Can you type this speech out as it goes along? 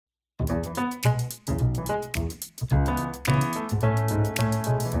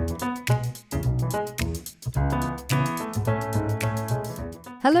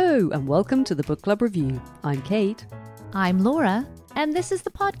Hello and welcome to the Book Club Review. I'm Kate. I'm Laura, and this is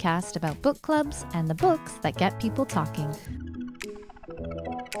the podcast about book clubs and the books that get people talking.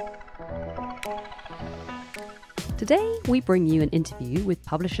 Today we bring you an interview with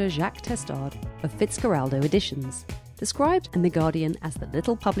publisher Jacques Testard of Fitzcarraldo Editions, described in The Guardian as the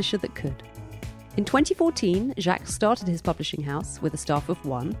little publisher that could. In 2014, Jacques started his publishing house with a staff of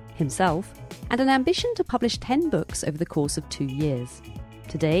 1, himself, and an ambition to publish 10 books over the course of 2 years.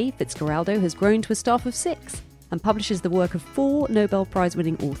 Today, Fitzcarraldo has grown to a staff of 6 and publishes the work of 4 Nobel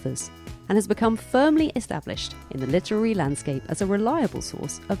Prizewinning authors and has become firmly established in the literary landscape as a reliable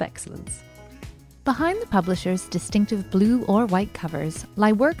source of excellence. Behind the publisher's distinctive blue or white covers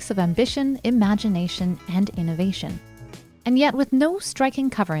lie works of ambition, imagination, and innovation. And yet, with no striking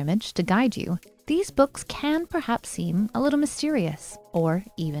cover image to guide you, these books can perhaps seem a little mysterious or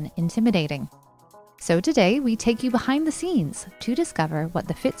even intimidating. So today, we take you behind the scenes to discover what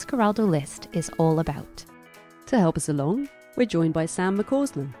the Fitzcarraldo list is all about. To help us along, we're joined by Sam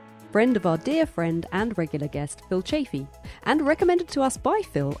MacAuslan, friend of our dear friend and regular guest Phil Chafee, and recommended to us by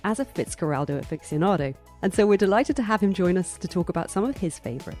Phil as a Fitzcarraldo aficionado. And so we're delighted to have him join us to talk about some of his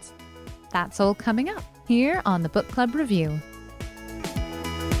favourites. That's all coming up here on the Book Club Review.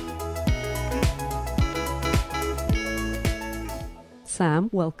 Sam,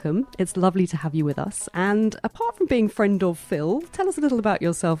 welcome. It's lovely to have you with us. And apart from being friend of Phil, tell us a little about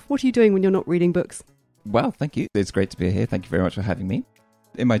yourself. What are you doing when you're not reading books? Well, thank you. It's great to be here. Thank you very much for having me.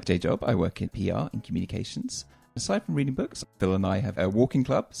 In my day job, I work in PR and communications. Aside from reading books, Phil and I have a walking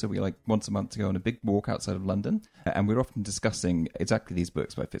club. So we like once a month to go on a big walk outside of London. And we're often discussing exactly these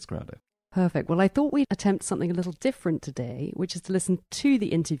books by Fitzcarraldo. Perfect. Well, I thought we'd attempt something a little different today, which is to listen to the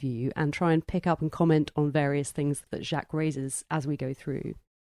interview and try and pick up and comment on various things that Jacques raises as we go through.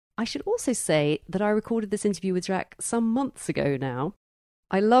 I should also say that I recorded this interview with Jacques some months ago now.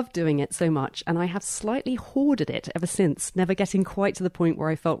 I love doing it so much, and I have slightly hoarded it ever since, never getting quite to the point where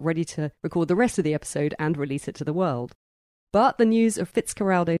I felt ready to record the rest of the episode and release it to the world. But the news of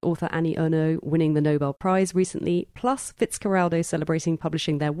Fitzcarraldo author Annie Ernaux winning the Nobel Prize recently, plus Fitzcarraldo celebrating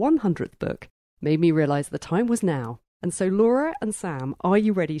publishing their 100th book, made me realise the time was now. And so Laura and Sam, are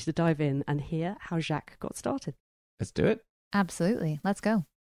you ready to dive in and hear how Jacques got started? Let's do it. Absolutely. Let's go.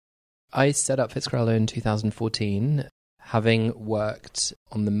 I set up Fitzcarraldo in 2014, having worked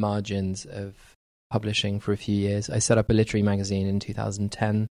on the margins of publishing for a few years. I set up a literary magazine in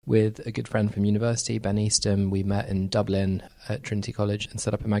 2010 with a good friend from university, Ben Eastham. We met in Dublin at Trinity College and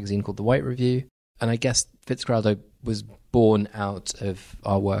set up a magazine called The White Review. And I guess Fitzcarraldo was born out of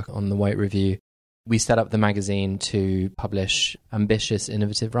our work on The White Review. We set up the magazine to publish ambitious,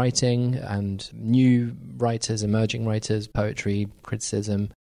 innovative writing and new writers, emerging writers, poetry, criticism,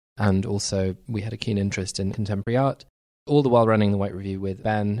 and also we had a keen interest in contemporary art. All the while running The White Review with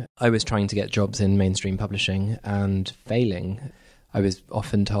Ben, I was trying to get jobs in mainstream publishing and failing. I was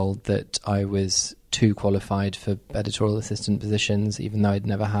often told that I was too qualified for editorial assistant positions, even though I'd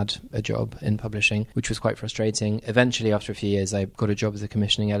never had a job in publishing, which was quite frustrating. Eventually, after a few years, I got a job as a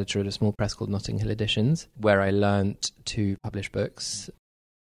commissioning editor at a small press called Notting Hill Editions, where I learnt to publish books.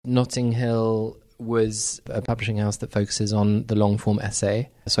 Notting Hill was a publishing house that focuses on the long-form essay.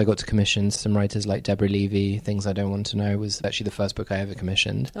 So I got to commission some writers like Deborah Levy. Things I Don't Want to Know was actually the first book I ever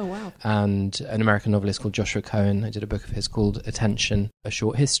commissioned. Oh, wow. And an American novelist called Joshua Cohen. I did a book of his called Attention, A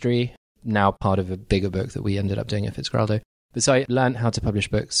Short History, now part of a bigger book that we ended up doing at Fitzcarraldo. But so I learned how to publish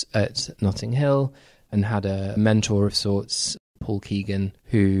books at Notting Hill and had a mentor of sorts, Paul Keegan,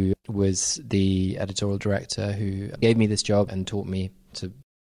 who was the editorial director who gave me this job and taught me to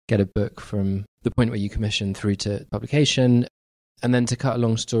get a book from the point where you commission through to publication. And then to cut a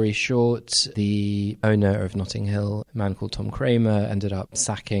long story short, the owner of Notting Hill, a man called Tom Kramer, ended up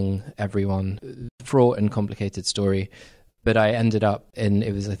sacking everyone. Fraught and complicated story. But I ended up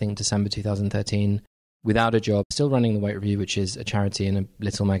it was I think December 2013, without a job, still running The White Review, which is a charity and a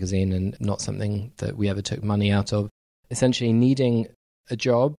little magazine and not something that we ever took money out of. Essentially needing a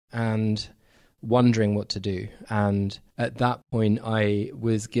job and wondering what to do. And at that point, I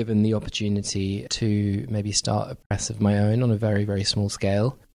was given the opportunity to maybe start a press of my own on a very, very small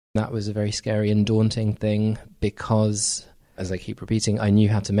scale. That was a very scary and daunting thing because, as I keep repeating, I knew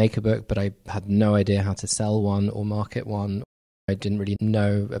how to make a book, but I had no idea how to sell one or market one. I didn't really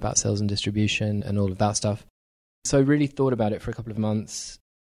know about sales and distribution and all of that stuff. So I really thought about it for a couple of months,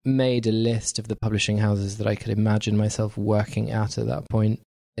 made a list of the publishing houses that I could imagine myself working at that point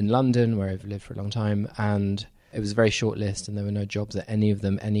in London, where I've lived for a long time, and It was a very short list and there were no jobs at any of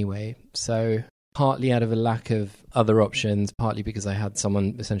them anyway. So partly out of a lack of other options, partly because I had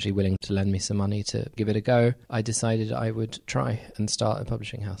someone essentially willing to lend me some money to give it a go, I decided I would try and start a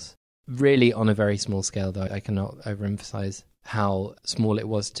publishing house. Really on a very small scale, though. I cannot overemphasize how small it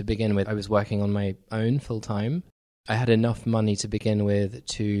was to begin with. I was working on my own full-time. I had enough money to begin with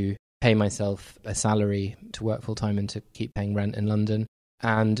to pay myself a salary to work full-time and to keep paying rent in London,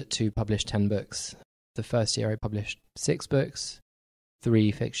 and to publish 10 books. The first year I published 6 books,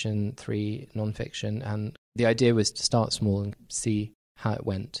 3 fiction, 3 non-fiction, and the idea was to start small and see how it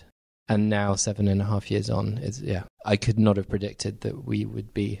went. And now, 7.5 years on, I could not have predicted that we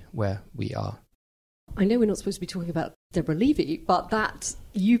would be where we are. I know we're not supposed to be talking about Deborah Levy, but that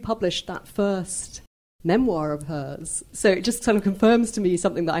you published that first memoir of hers. So it just kind of confirms to me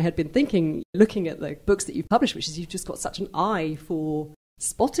something that I had been thinking, looking at the books that you've published, which is you've just got such an eye for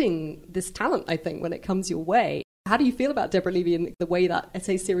spotting this talent, I think, when it comes your way. How do you feel about Deborah Levy and the way that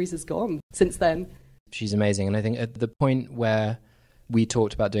essay series has gone since then? She's amazing. And I think at the point where we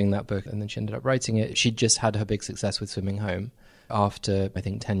talked about doing that book and then she ended up writing it, she just had her big success with Swimming Home. After, I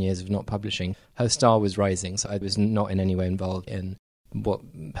think, 10 years of not publishing, her star was rising, so I was not in any way involved in what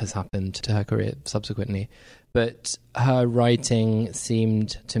has happened to her career subsequently. But her writing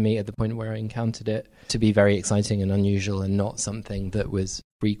seemed to me, at the point where I encountered it, to be very exciting and unusual and not something that was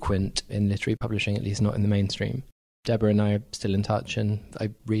frequent in literary publishing, at least not in the mainstream. Deborah and I are still in touch and I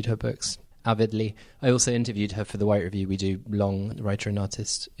read her books avidly. I also interviewed her for the White Review. We do long writer and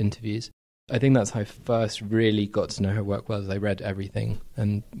artist interviews. I think that's how I first really got to know her work well, as I read everything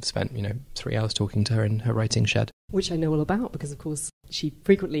and spent, 3 hours talking to her in her writing shed. Which I know all about because, of course, she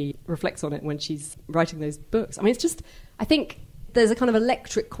frequently reflects on it when she's writing those books. I mean, it's just, I think there's a kind of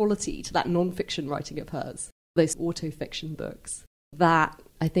electric quality to that non-fiction writing of hers, those auto-fiction books, that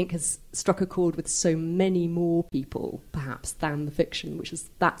I think has struck a chord with so many more people, perhaps, than the fiction,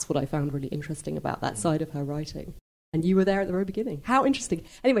 that's what I found really interesting about that side of her writing. And you were there at the very beginning. How interesting.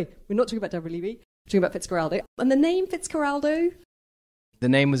 Anyway, we're not talking about Deborah Levy. We're talking about Fitzcarraldo. And the name Fitzcarraldo? The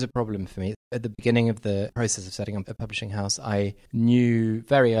name was a problem for me. At the beginning of the process of setting up a publishing house, I knew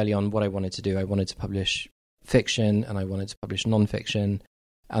very early on what I wanted to do. I wanted to publish fiction and I wanted to publish non-fiction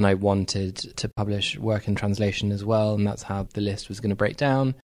and I wanted to publish work in translation as well, and that's how the list was going to break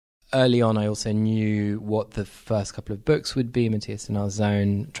down. Early on, I also knew what the first couple of books would be, Matthias Denar's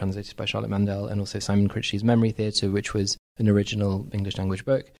Zone, translated by Charlotte Mandel, and also Simon Critchley's Memory Theatre, which was an original English-language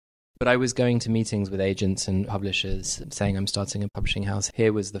book. But I was going to meetings with agents and publishers saying I'm starting a publishing house.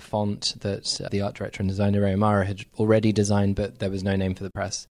 Here was the font that the art director and designer Ray O'Mara had already designed, but there was no name for the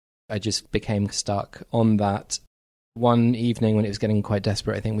press. I just became stuck on that. One evening when it was getting quite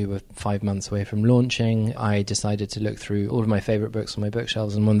desperate, I think we were 5 months away from launching, I decided to look through all of my favourite books on my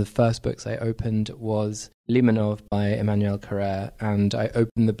bookshelves, and one of the first books I opened was Limonov by Emmanuel Carrère, and I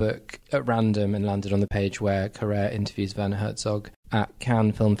opened the book at random and landed on the page where Carrère interviews Werner Herzog at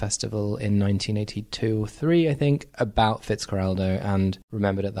Cannes Film Festival in 1982 or 3, I think, about Fitzcarraldo, and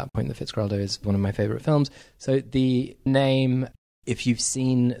remembered at that point that Fitzcarraldo is one of my favourite films. So the name, if you've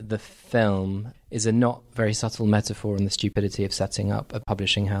seen the film, is a not very subtle metaphor on the stupidity of setting up a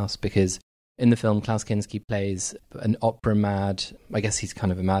publishing house, because in the film Klaus Kinski plays an opera mad, I guess he's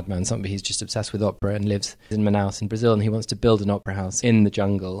kind of a madman, but he's just obsessed with opera and lives in Manaus in Brazil, and he wants to build an opera house in the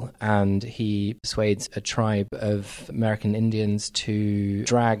jungle, and he persuades a tribe of American Indians to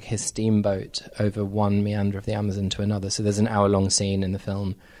drag his steamboat over one meander of the Amazon to another. So there's an hour-long scene in the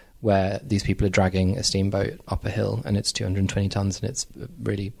film where these people are dragging a steamboat up a hill, and it's 220 tons, and it's a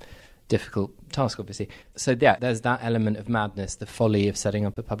really difficult task, obviously. So yeah, there's that element of madness, the folly of setting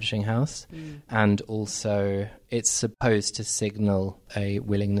up a publishing house, and also it's supposed to signal a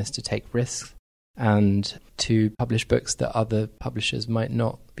willingness to take risks and to publish books that other publishers might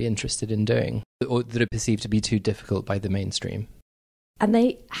not be interested in doing, or that are perceived to be too difficult by the mainstream. And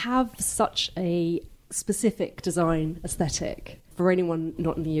they have such a specific design aesthetic. For anyone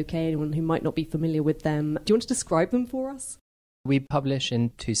not in the UK, anyone who might not be familiar with them, do you want to describe them for us? We publish in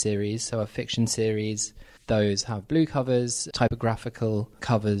 2 series. So our fiction series, those have blue covers, typographical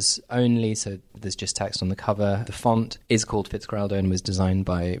covers only, so there's just text on the cover. The font is called Fitzcarraldo and was designed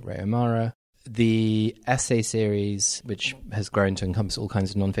by Ray O'Mara. The essay series, which has grown to encompass all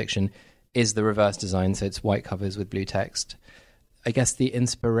kinds of non-fiction, is the reverse design, so it's white covers with blue text. I guess the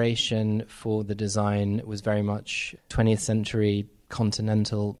inspiration for the design was very much 20th century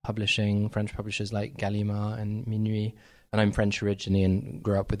continental publishing, French publishers like Gallimard and Minuit. And I'm French originally and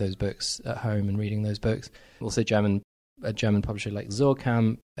grew up with those books at home and reading those books. Also a German publisher like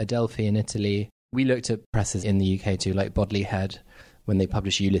Zorkamp, Adelphi in Italy. We looked at presses in the UK too, like Bodley Head, when they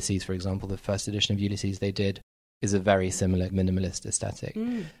published Ulysses, for example, the first edition of Ulysses they did is a very similar minimalist aesthetic.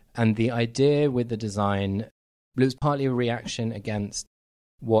 And the idea with the design, it was partly a reaction against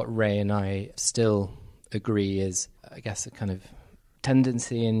what Ray and I still agree is, I guess, a kind of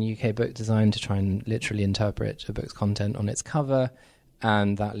tendency in UK book design to try and literally interpret a book's content on its cover,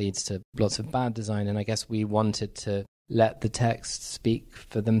 and that leads to lots of bad design. And I guess we wanted to let the text speak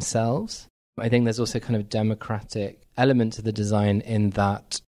for themselves. I think there's also kind of democratic element to the design in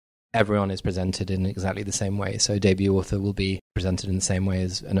that everyone is presented in exactly the same way. So debut author will be presented in the same way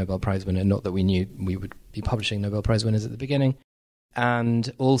as a Nobel Prize winner. Not that we knew we would be publishing Nobel Prize winners at the beginning. And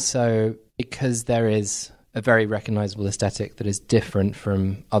also because there is a very recognizable aesthetic that is different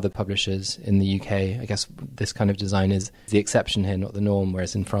from other publishers in the UK. I guess this kind of design is the exception here, not the norm,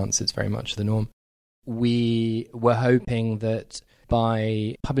 whereas in France it's very much the norm. We were hoping that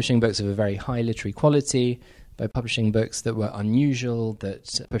by publishing books of a very high literary quality, by publishing books that were unusual,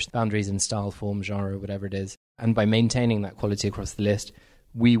 that pushed boundaries in style, form, genre, whatever it is, and by maintaining that quality across the list,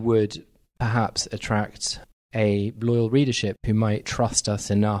 we would perhaps attract a loyal readership who might trust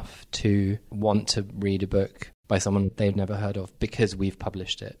us enough to want to read a book by someone they've never heard of because we've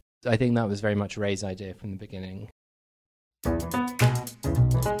published it. I think that was very much Ray's idea from the beginning.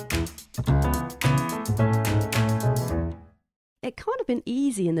 It can't have been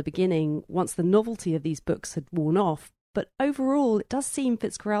easy in the beginning once the novelty of these books had worn off, but overall it does seem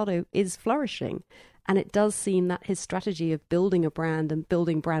Fitzcarraldo is flourishing, and it does seem that his strategy of building a brand and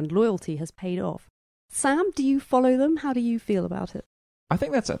building brand loyalty has paid off. Sam, do you follow them? How do you feel about it? I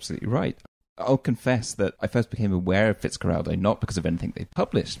think that's absolutely right. I'll confess that I first became aware of Fitzcarraldo not because of anything they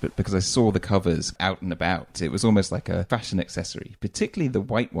published, but because I saw the covers out and about. It was almost like a fashion accessory, particularly the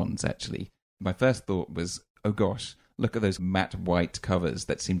white ones, actually. My first thought was, oh gosh, look at those matte white covers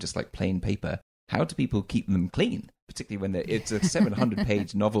that seem just like plain paper. How do people keep them clean? Particularly when it's a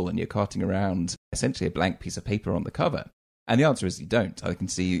 700-page novel and you're carting around essentially a blank piece of paper on the cover. And the answer is you don't. I can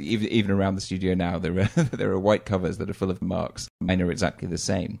see even around the studio now there are white covers that are full of marks. Mine are exactly the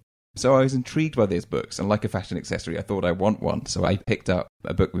same. So I was intrigued by these books, and like a fashion accessory, I thought I want one. So I picked up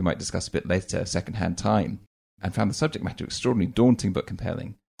a book we might discuss a bit later, Secondhand Time, and found the subject matter extraordinarily daunting but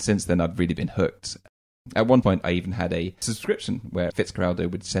compelling. Since then, I've really been hooked. At one point, I even had a subscription where Fitzcarraldo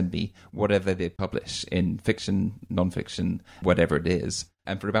would send me whatever they publish in fiction, non-fiction, whatever it is.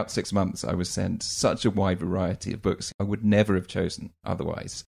 And for about 6 months, I was sent such a wide variety of books I would never have chosen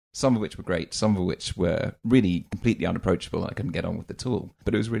otherwise. Some of which were great, some of which were really completely unapproachable and I couldn't get on with at all.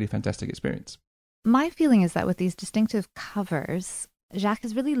 But it was a really fantastic experience. My feeling is that with these distinctive covers, Jacques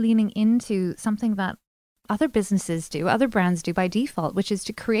is really leaning into something that other businesses do, other brands do by default, which is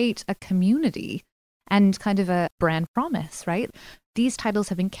to create a community and kind of a brand promise, right? These titles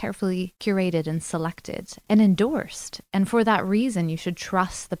have been carefully curated and selected and endorsed. And for that reason, you should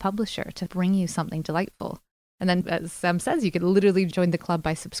trust the publisher to bring you something delightful. And then, as Sam says, you could literally join the club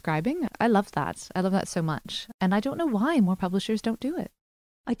by subscribing. I love that. I love that so much. And I don't know why more publishers don't do it.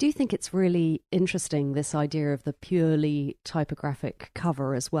 I do think it's really interesting, this idea of the purely typographic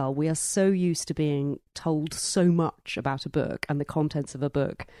cover as well. We are so used to being told so much about a book and the contents of a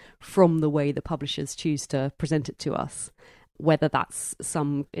book from the way the publishers choose to present it to us, whether that's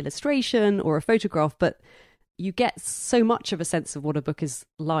some illustration or a photograph, but you get so much of a sense of what a book is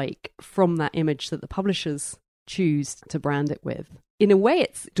like from that image that the publishers choose to brand it with. In a way,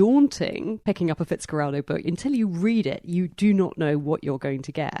 it's daunting picking up a Fitzcarraldo book. Until you read it, you do not know what you're going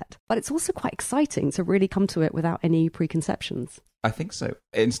to get. But it's also quite exciting to really come to it without any preconceptions. I think so.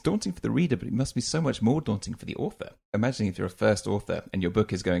 It's daunting for the reader, but it must be so much more daunting for the author. Imagine if you're a first author and your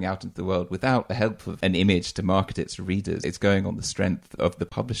book is going out into the world without the help of an image to market it to readers. It's going on the strength of the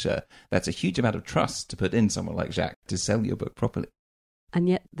publisher. That's a huge amount of trust to put in someone like Jacques to sell your book properly. And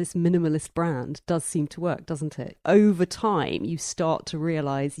yet this minimalist brand does seem to work, doesn't it? Over time, you start to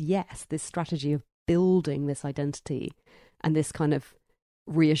realise, yes, this strategy of building this identity and this kind of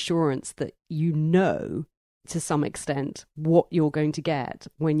reassurance that you know, to some extent, what you're going to get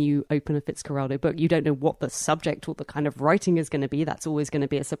when you open a Fitzcarraldo book. You don't know what the subject or the kind of writing is going to be. That's always going to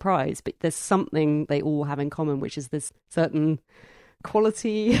be a surprise. But there's something they all have in common, which is this certain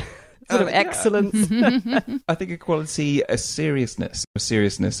quality... sort of excellence. I think a quality, a seriousness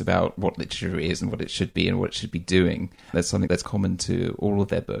about what literature is and what it should be and what it should be doing. That's something that's common to all of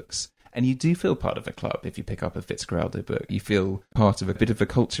their books. And you do feel part of a club if you pick up a Fitzcarraldo book. You feel part of a bit of a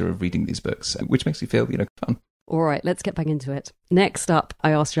culture of reading these books, which makes you feel, fun. All right, let's get back into it. Next up,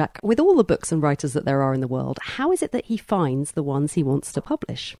 I asked Jacques, with all the books and writers that there are in the world, how is it that he finds the ones he wants to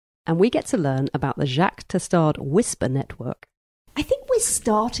publish? And we get to learn about the Jacques Testard Whisper Network. I think we're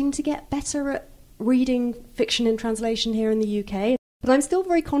starting to get better at reading fiction in translation here in the UK, but I'm still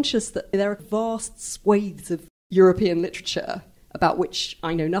very conscious that there are vast swathes of European literature about which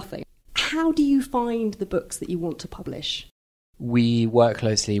I know nothing. How do you find the books that you want to publish? We work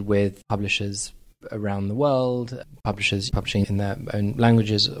closely with publishers around the world, publishers publishing in their own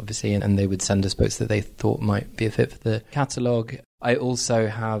languages, obviously, and they would send us books that they thought might be a fit for the catalogue. I also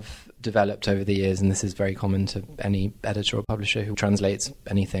have developed over the years, and this is very common to any editor or publisher who translates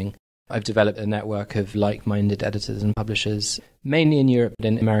anything, I've developed a network of like-minded editors and publishers, mainly in Europe, but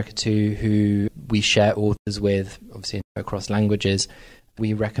in America too, who we share authors with, obviously across languages.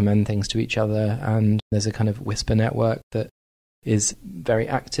 We recommend things to each other, and there's a kind of whisper network that is very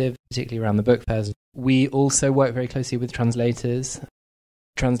active, particularly around the book fairs. We also work very closely with translators.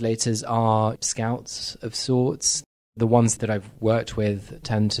 Translators are scouts of sorts. The ones that I've worked with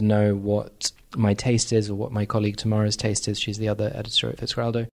tend to know what my taste is or what my colleague Tamara's taste is. She's the other editor at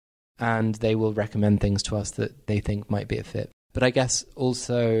Fitzcarraldo. And they will recommend things to us that they think might be a fit. But I guess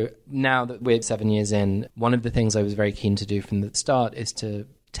also, now that we're 7 years in, one of the things I was very keen to do from the start is to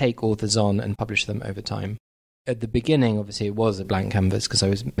take authors on and publish them over time. At the beginning, obviously, it was a blank canvas because I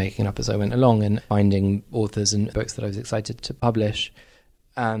was making up as I went along and finding authors and books that I was excited to publish,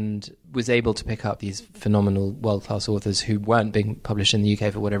 and was able to pick up these phenomenal world-class authors who weren't being published in the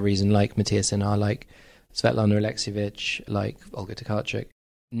UK for whatever reason, like Matthias Sinar, like Svetlana Alexievich, like Olga Tokarczuk.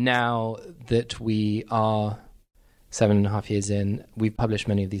 Now that we are 7.5 years in, we've published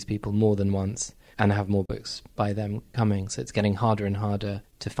many of these people more than once and have more books by them coming. So it's getting harder and harder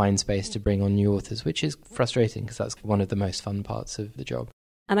to find space to bring on new authors, which is frustrating because that's one of the most fun parts of the job.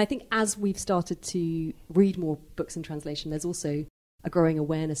 And I think as we've started to read more books in translation, there's also a growing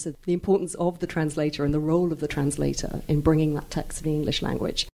awareness of the importance of the translator and the role of the translator in bringing that text to the English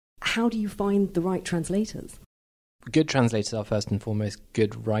language. How do you find the right translators? Good translators are first and foremost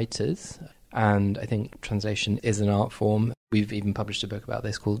good writers, and I think translation is an art form. We've even published a book about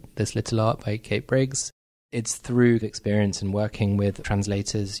this called This Little Art by Kate Briggs. It's through experience and working with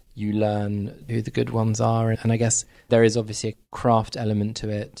translators you learn who the good ones are, and I guess there is obviously a craft element to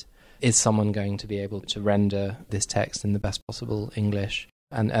it. Is someone going to be able to render this text in the best possible English?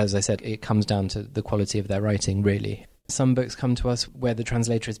 And as I said, it comes down to the quality of their writing, really. Some books come to us where the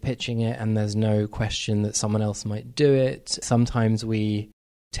translator is pitching it and there's no question that someone else might do it. Sometimes we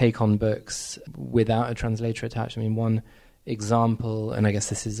take on books without a translator attached. I mean, one example, and I guess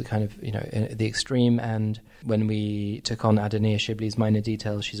this is a kind of, at the extreme end, when we took on Adania Shibli's Minor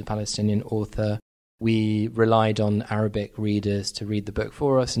Details, she's a Palestinian author. We relied on Arabic readers to read the book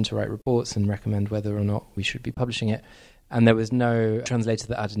for us and to write reports and recommend whether or not we should be publishing it. And there was no translator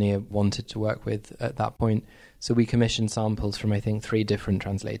that Adania wanted to work with at that point. So we commissioned samples from, I think, 3 different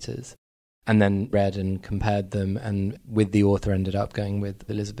translators and then read and compared them, and with the author ended up going with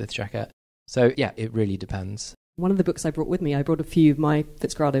Elizabeth Jacquet. So, yeah, it really depends. One of the books I brought with me, I brought a few of my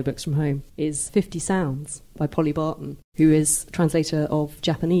Fitzcarraldo books from home, is 50 Sounds by Polly Barton, who is a translator of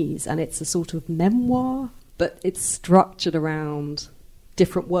Japanese, and it's a sort of memoir, but it's structured around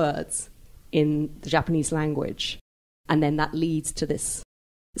different words in the Japanese language. And then that leads to this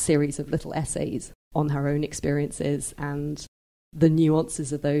series of little essays on her own experiences and the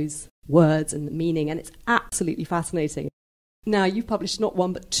nuances of those words and the meaning, and it's absolutely fascinating. Now, you've published not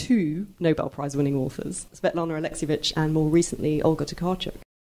one but 2 Nobel Prize-winning authors, Svetlana Alexievich and more recently Olga Tokarczuk.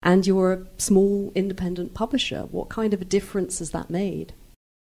 And you're a small independent publisher. What kind of a difference has that made?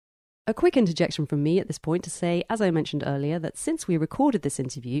 A quick interjection from me at this point to say, as I mentioned earlier, that since we recorded this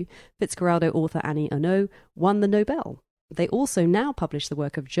interview, Fitzcarraldo author Annie Ernaux won the Nobel. They also now publish the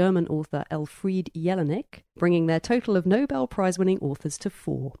work of German author Elfriede Jelinek, bringing their total of Nobel Prize-winning authors to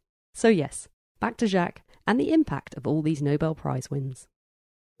 4. So yes, back to Jacques and the impact of all these Nobel Prize wins.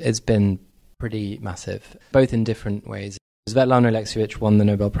 It's been pretty massive, both in different ways. Svetlana Alexievich won the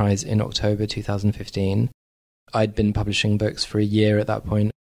Nobel Prize in October 2015. I'd been publishing books for a year at that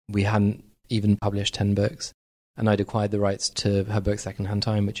point. We hadn't even published 10 books, and I'd acquired the rights to her book Secondhand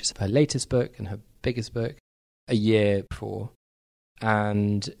Time, which is her latest book and her biggest book, a year before.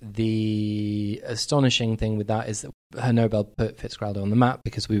 And the astonishing thing with that is that her Nobel put Fitzcarraldo on the map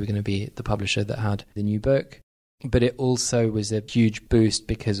because we were going to be the publisher that had the new book. But it also was a huge boost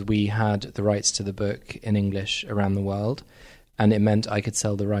because we had the rights to the book in English around the world, and it meant I could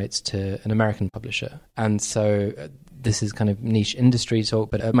sell the rights to an American publisher. And so this is kind of niche industry talk,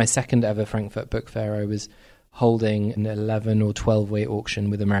 but at my second ever Frankfurt Book Fair, I was holding an 11 or 12-way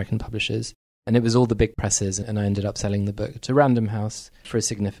auction with American publishers. And it was all the big presses, and I ended up selling the book to Random House for a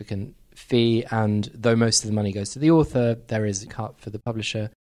significant fee. And though most of the money goes to the author, there is a cut for the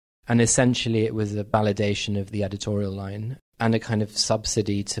publisher. And essentially it was a validation of the editorial line and a kind of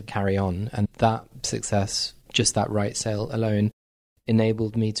subsidy to carry on. And that success, just that right sale alone,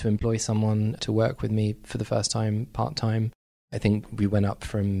 enabled me to employ someone to work with me for the first time part-time. I think we went up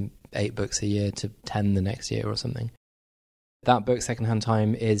from 8 books a year to 10 the next year or something. That book, Secondhand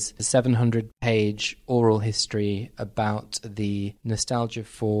Time, is a 700-page oral history about the nostalgia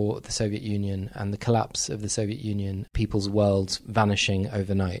for the Soviet Union and the collapse of the Soviet Union, people's worlds vanishing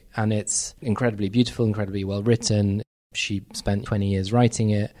overnight. And it's incredibly beautiful, incredibly well written. She spent 20 years writing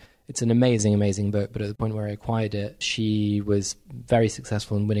it. It's an amazing, amazing book, but at the point where I acquired it, she was very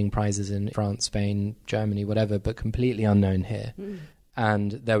successful in winning prizes in France, Spain, Germany, whatever, but completely unknown here.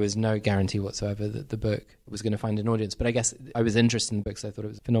 And there was no guarantee whatsoever that the book was going to find an audience. But I guess I was interested in the book, so I thought it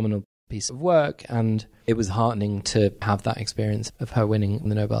was a phenomenal piece of work, and it was heartening to have that experience of her winning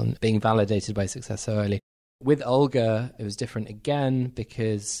the Nobel and being validated by success so early. With Olga, it was different again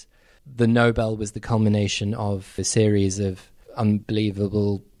because the Nobel was the culmination of a series of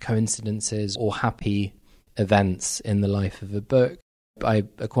unbelievable coincidences or happy events in the life of a book. I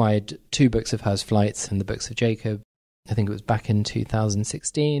acquired 2 books of hers, Flights and the Books of Jacob. I think it was back in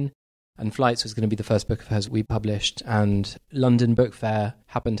 2016, and Flights was going to be the first book of hers we published, and London Book Fair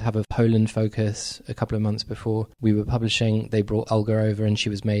happened to have a Poland focus a couple of months before we were publishing. They brought Olga over and she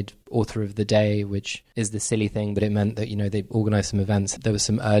was made author of the day, which is the silly thing, but it meant that, they organised some events. There was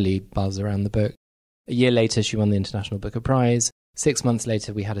some early buzz around the book. A year later, she won the International Booker Prize. 6 months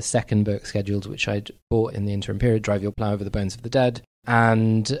later, we had a second book scheduled, which I'd bought in the interim period, Drive Your Plough Over the Bones of the Dead.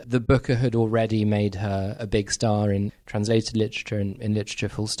 And the Booker had already made her a big star in translated literature and in literature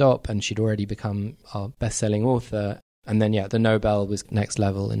full stop, and she'd already become our best-selling author. And then, the Nobel was next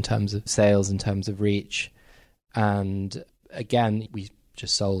level in terms of sales, in terms of reach. And again, we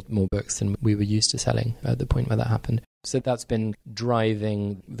just sold more books than we were used to selling at the point where that happened. So that's been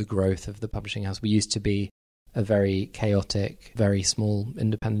driving the growth of the publishing house. We used to be a very chaotic, very small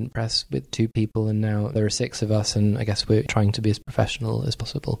independent press with 2 people, and now there are 6 of us, and I guess we're trying to be as professional as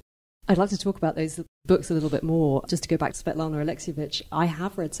possible. I'd like to talk about those books a little bit more. Just to go back to Svetlana Alexievich, I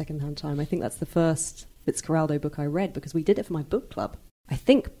have read Secondhand Time. I think that's the first Fitzcarraldo book I read because we did it for my book club. I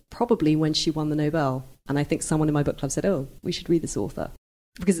think probably when she won the Nobel, and I think someone in my book club said, we should read this author,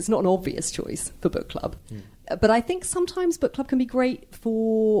 because it's not an obvious choice for book club. But I think sometimes book club can be great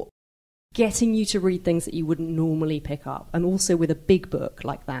for getting you to read things that you wouldn't normally pick up, and also with a big book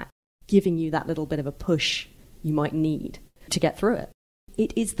like that, giving you that little bit of a push you might need to get through it.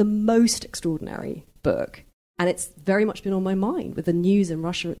 It is the most extraordinary book, and it's very much been on my mind with the news in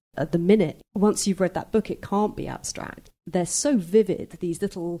Russia at the minute. Once you've read that book, it can't be abstract. They're so vivid,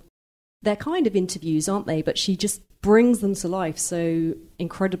 they're kind of interviews, aren't they? But she just brings them to life so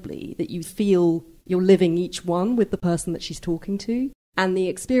incredibly that you feel you're living each one with the person that she's talking to. And the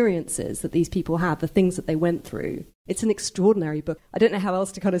experiences that these people have, the things that they went through. It's an extraordinary book. I don't know how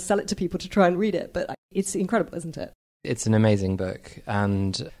else to kind of sell it to people to try and read it, but it's incredible, isn't it? It's an amazing book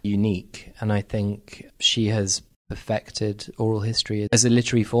and unique. And I think she has perfected oral history as a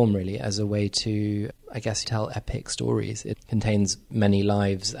literary form, really, as a way to, I guess, tell epic stories. It contains many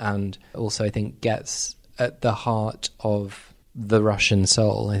lives and also, I think, gets at the heart of the Russian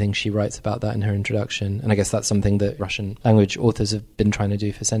soul. I think she writes about that in her introduction, and I guess that's something that Russian language authors have been trying to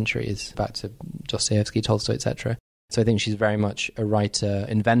do for centuries, back to Dostoevsky, Tolstoy, etc. So I think she's very much a writer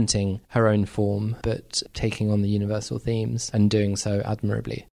inventing her own form, but taking on the universal themes and doing so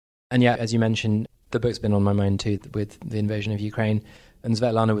admirably. And as you mentioned, the book's been on my mind too with the invasion of Ukraine, and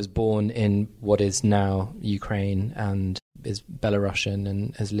Svetlana was born in what is now Ukraine and is Belarusian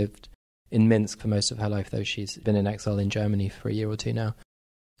and has lived in Minsk for most of her life, though she's been in exile in Germany for a year or 2 now.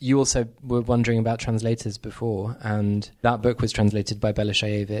 You also were wondering about translators before, and that book was translated by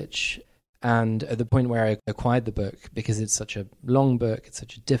Beloshayevich. And at the point where I acquired the book, because it's such a long book, it's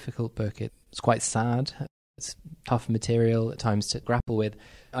such a difficult book, it's quite sad, it's tough material at times to grapple with,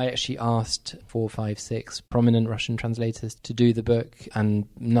 I actually asked 4, 5, 6 prominent Russian translators to do the book, and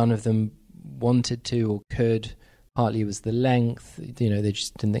none of them wanted to or could. Partly it was the length, they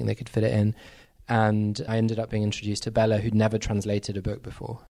just didn't think they could fit it in. And I ended up being introduced to Bella, who'd never translated a book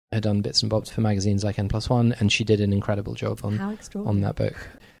before. I had done bits and bobs for magazines like N+1, and she did an incredible job on that book.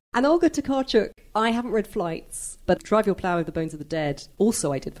 And Olga Tokarczuk, I haven't read Flights, but Drive Your Plough Over the Bones of the Dead,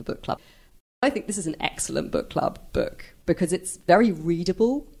 also I did for book club. I think this is an excellent book club book because it's very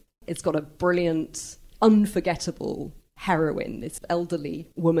readable. It's got a brilliant, unforgettable heroine, this elderly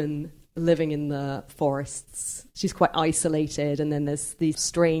woman living in the forests. She's quite isolated, and then there's these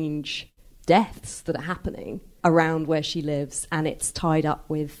strange deaths that are happening around where she lives, and it's tied up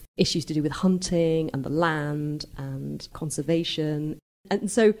with issues to do with hunting and the land and conservation. And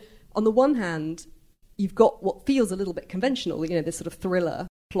so on the one hand, you've got what feels a little bit conventional, this sort of thriller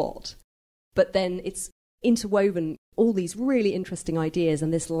plot, but then it's interwoven all these really interesting ideas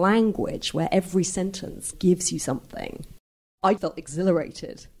and this language where every sentence gives you something. I felt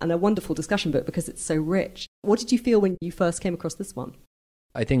exhilarated, and a wonderful discussion book because it's so rich. What did you feel when you first came across this one?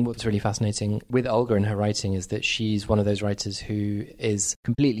 I think what's really fascinating with Olga and her writing is that she's one of those writers who is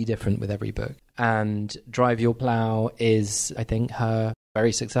completely different with every book. And Drive Your Plough is, I think, her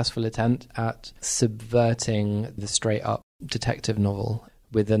very successful attempt at subverting the straight-up detective novel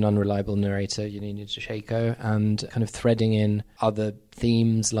with an unreliable narrator, Yanina Dusheko, and kind of threading in other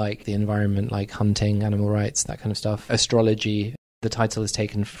themes like the environment, like hunting, animal rights, that kind of stuff. Astrology, the title is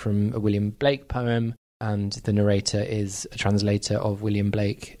taken from a William Blake poem, and the narrator is a translator of William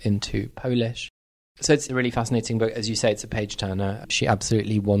Blake into Polish. So it's a really fascinating book. As you say, it's a page-turner. She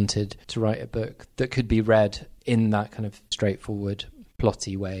absolutely wanted to write a book that could be read in that kind of straightforward,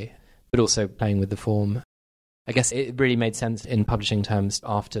 plotty way, but also playing with the form. I guess it really made sense in publishing terms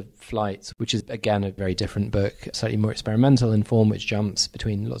after Flight, which is, again, a very different book, slightly more experimental in form, which jumps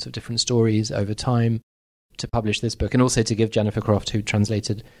between lots of different stories over time, to publish this book, and also to give Jennifer Croft, who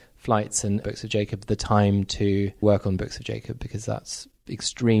translated Flights and Books of Jacob, the time to work on Books of Jacob, because that's an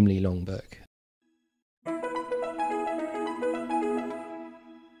extremely long book.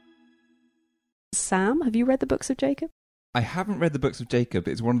 Sam, have you read the Books of Jacob? I haven't read the Books of Jacob.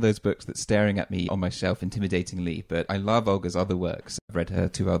 It's one of those books that's staring at me on my shelf intimidatingly, but I love Olga's other works. I've read her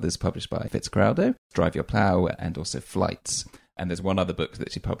two others published by Fitzcarraldo, Drive Your Plough, and also Flights. And there's one other book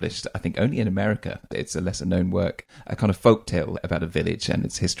that she published, I think only in America. It's a lesser-known work, a kind of folktale about a village and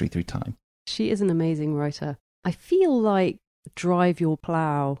its history through time. She is an amazing writer. I feel like Drive Your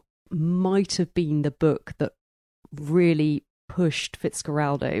Plough might have been the book that really pushed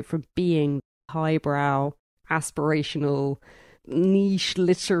Fitzcarraldo from being highbrow, aspirational, niche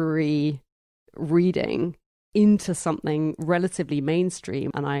literary reading into something relatively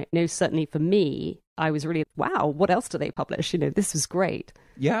mainstream. And I know certainly for me, I was really, wow, what else do they publish? This was great.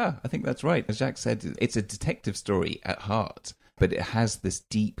 Yeah, I think that's right. As Jacques said, it's a detective story at heart, but it has this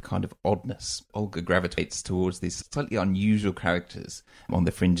deep kind of oddness. Olga gravitates towards these slightly unusual characters on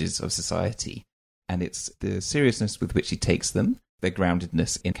the fringes of society. And it's the seriousness with which she takes them, their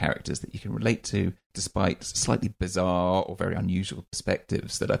groundedness in characters that you can relate to, despite slightly bizarre or very unusual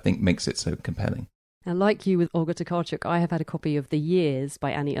perspectives, that I think makes it so compelling. And like you with Olga Tokarczuk, I have had a copy of The Years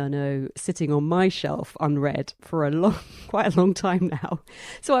by Annie Ernaux sitting on my shelf unread for quite a long time now.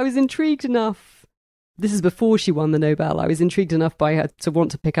 So I was intrigued enough, this is before she won the Nobel, I was intrigued enough by her to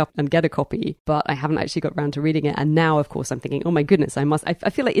want to pick up and get a copy, but I haven't actually got around to reading it. And now, of course, I'm thinking, oh my goodness, I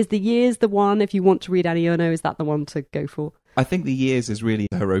feel like, is The Years the one, if you want to read Annie Ernaux, is that the one to go for? I think The Years is really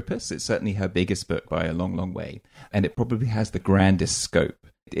her opus. It's certainly her biggest book by a long, long way. And it probably has the grandest scope.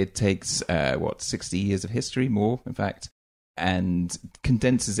 It takes, 60 years of history, more, in fact, and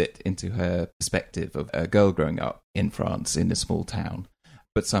condenses it into her perspective of a girl growing up in France in a small town,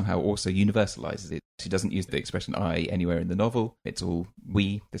 but somehow also universalizes it. She doesn't use the expression I anywhere in the novel. It's all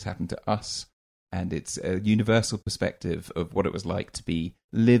we, this happened to us. And it's a universal perspective of what it was like to be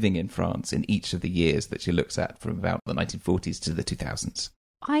living in France in each of the years that she looks at from about the 1940s to the 2000s.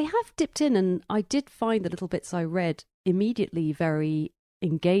 I have dipped in and I did find the little bits I read immediately very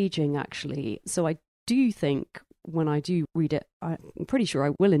engaging, actually. So I do think when I do read it, I'm pretty sure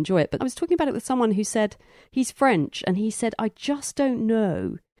I will enjoy it. But I was talking about it with someone who said he's French, and he said, I just don't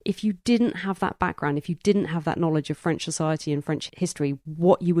know if you didn't have that background, if you didn't have that knowledge of French society and French history,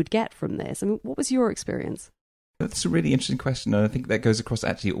 what you would get from this. I mean, what was your experience? That's a really interesting question, and I think that goes across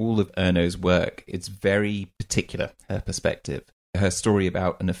actually all of Ernaux's work. It's very particular, her perspective. Her story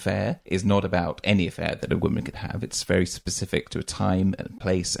about an affair is not about any affair that a woman could have. It's very specific to a time and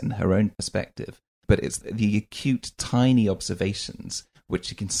place and her own perspective. But it's the acute, tiny observations which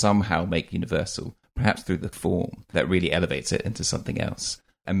she can somehow make universal, perhaps through the form, that really elevates it into something else.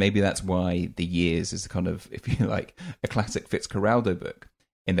 And maybe that's why The Years is kind of, if you like, a classic Fitzcarraldo book,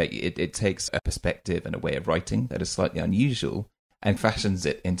 in that it takes a perspective and a way of writing that is slightly unusual and fashions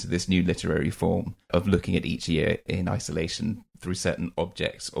it into this new literary form of looking at each year in isolation through certain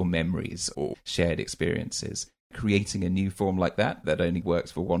objects or memories or shared experiences, creating a new form like that only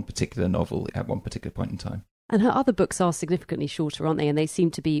works for one particular novel at one particular point in time. And her other books are significantly shorter, aren't they? And they seem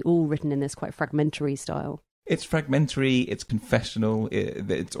to be all written in this quite fragmentary style. It's fragmentary, it's confessional,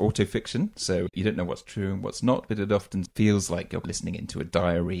 it's autofiction, so you don't know what's true and what's not, but it often feels like you're listening into a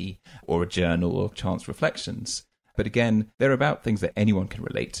diary or a journal or chance reflections. But again, they're about things that anyone can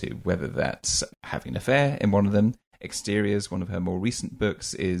relate to, whether that's having an affair in one of them. Exteriors, one of her more recent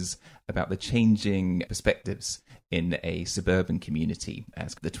books, is about the changing perspectives in a suburban community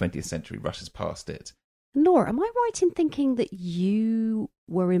as the 20th century rushes past it. Laura, am I right in thinking that you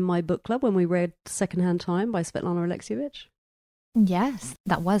were in my book club when we read Secondhand Time by Svetlana Alexievich. Yes,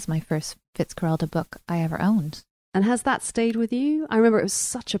 that was my first Fitzcarraldo book I ever owned. And has that stayed with you? I remember it was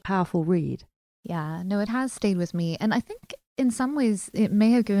such a powerful read. Yeah, no, it has stayed with me. And I think in some ways it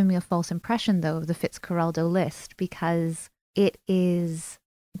may have given me a false impression, though, of the Fitzcarraldo list, because it is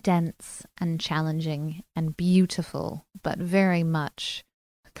dense and challenging and beautiful, but very much,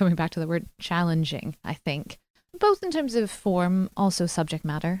 coming back to the word challenging, I think, both in terms of form, also subject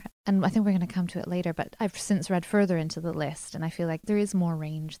matter. And I think we're going to come to it later, but I've since read further into the list and I feel like there is more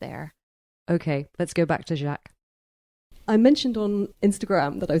range there. Okay, let's go back to Jacques. I mentioned on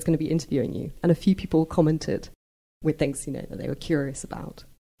Instagram that I was going to be interviewing you, and a few people commented with things, that they were curious about.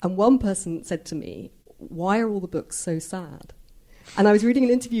 And one person said to me, "Why are all the books so sad?" And I was reading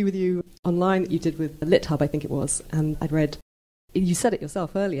an interview with you online that you did with LitHub, I think it was, and I'd read, you said it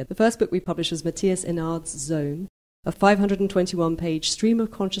yourself earlier, the first book we published was Matthias Enard's Zone, a 521-page stream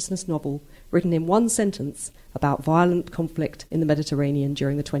of consciousness novel written in one sentence about violent conflict in the Mediterranean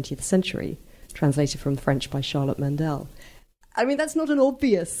during the 20th century, translated from French by Charlotte Mandel. I mean, that's not an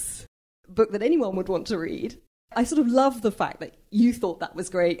obvious book that anyone would want to read. I sort of love the fact that you thought that was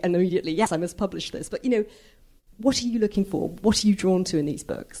great and immediately, yes, I must publish this. But, what are you looking for? What are you drawn to in these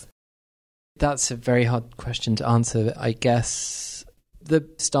books? That's a very hard question to answer. I guess the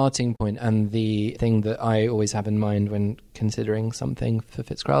starting point and the thing that I always have in mind when considering something for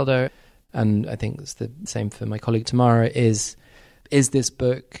Fitzcarraldo, and I think it's the same for my colleague Tamara, is this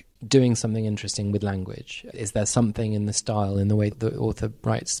book doing something interesting with language? Is there something in the style, in the way the author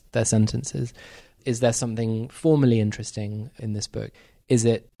writes their sentences? Is there something formally interesting in this book? Is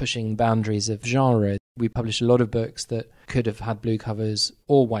it pushing boundaries of genre? We publish a lot of books that could have had blue covers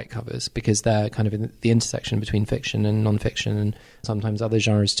or white covers because they're kind of in the intersection between fiction and non-fiction and sometimes other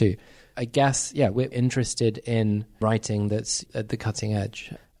genres too. I guess, we're interested in writing that's at the cutting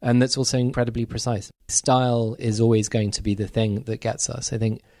edge and that's also incredibly precise. Style is always going to be the thing that gets us. I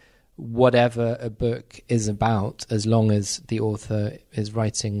think whatever a book is about, as long as the author is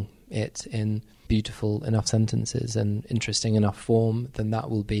writing it in beautiful enough sentences and interesting enough form, then that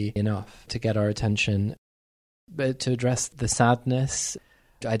will be enough to get our attention. But to address the sadness,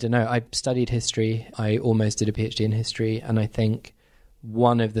 I don't know. I studied history. I almost did a PhD in history. And I think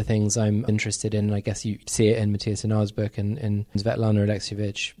one of the things I'm interested in, I guess you see it in Matthias Enard's book and in Svetlana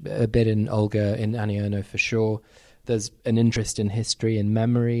Alexievich, a bit in Olga, in Annie Ernaux for sure. There's an interest in history and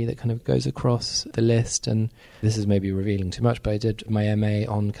memory that kind of goes across the list. And this is maybe revealing too much, but I did my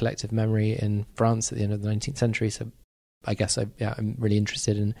MA on collective memory in France at the end of the 19th century. So I guess I'm really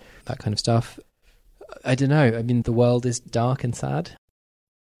interested in that kind of stuff. I don't know. I mean, the world is dark and sad.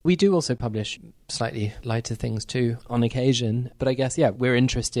 We do also publish slightly lighter things too on occasion. But I guess, we're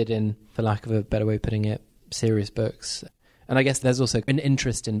interested in, for lack of a better way of putting it, serious books. And I guess there's also an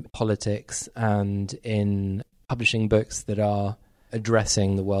interest in politics and in publishing books that are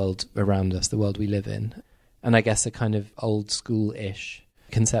addressing the world around us, the world we live in. And I guess a kind of old school-ish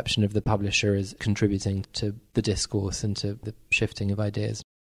conception of the publisher as contributing to the discourse and to the shifting of ideas.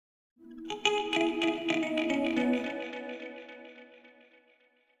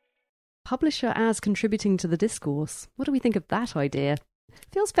 Publisher as contributing to the discourse. What do we think of that idea?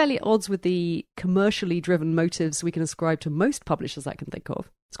 Feels fairly at odds with the commercially driven motives we can ascribe to most publishers I can think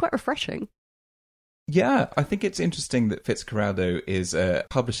of. It's quite refreshing. Yeah, I think it's interesting that Fitzcarraldo is a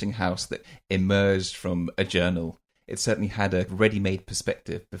publishing house that emerged from a journal. It certainly had a ready-made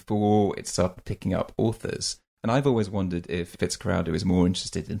perspective before it started picking up authors. And I've always wondered if Fitzcarraldo is more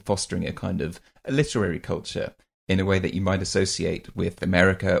interested in fostering a kind of a literary culture in a way that you might associate with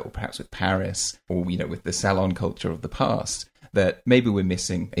America or perhaps with Paris or, with the salon culture of the past that maybe we're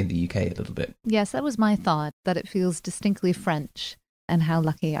missing in the UK a little bit. Yes, that was my thought, that it feels distinctly French. And how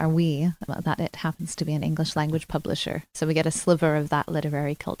lucky are we that it happens to be an English language publisher? So we get a sliver of that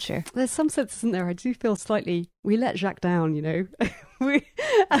literary culture. There's some sense, isn't there? I do feel slightly, we let Jacques down,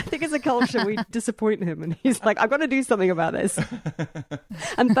 I think as a culture we disappoint him and he's like, I've got to do something about this.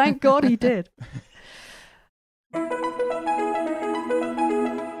 And thank God he did.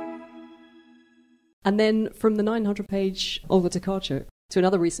 And then from the 900-page Olga Tokarczuk to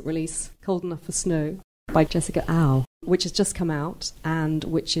another recent release, Cold Enough for Snow, by Jessica Au, which has just come out and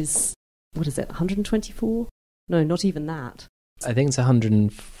which is, 124? No, not even that. I think it's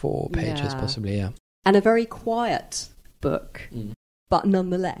 104 pages, possibly, yeah. And a very quiet book, but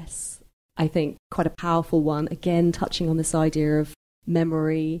nonetheless, I think quite a powerful one, again, touching on this idea of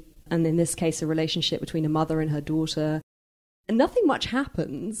memory, and in this case, a relationship between a mother and her daughter. And nothing much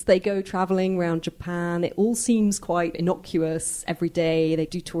happens. They go travelling around Japan. It all seems quite innocuous every day. They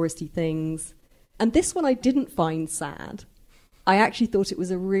do touristy things. And this one I didn't find sad. I actually thought it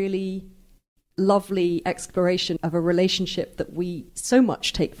was a really lovely exploration of a relationship that we so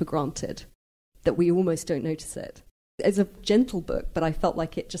much take for granted that we almost don't notice it. It's a gentle book, but I felt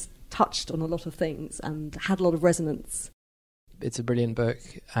like it just touched on a lot of things and had a lot of resonance. It's a brilliant book,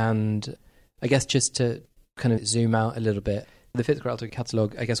 and I guess just to kind of zoom out a little bit, the Fitzcarraldo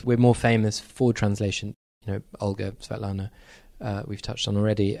catalogue, I guess we're more famous for translation. Olga, Svetlana, we've touched on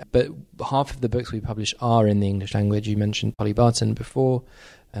already. But half of the books we publish are in the English language. You mentioned Polly Barton before,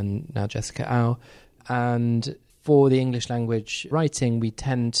 and now Jessica Au. And for the English language writing, we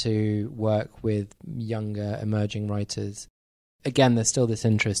tend to work with younger, emerging writers. Again, there's still this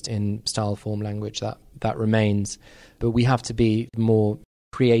interest in style, form, language that remains. But we have to be more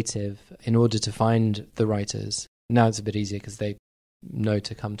creative in order to find the writers. Now it's a bit easier because they know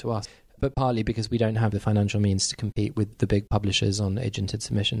to come to us, but partly because we don't have the financial means to compete with the big publishers on agented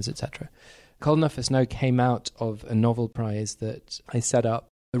submissions, etc. Cold Enough for Snow came out of a novel prize that I set up.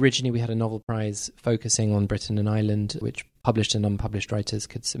 Originally, we had a novel prize focusing on Britain and Ireland, which published and unpublished writers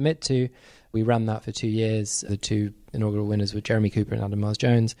could submit to. We ran that for 2 years. The two inaugural winners were Jeremy Cooper and Adam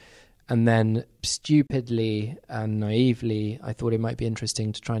Mars-Jones. And then, stupidly and naively, I thought it might be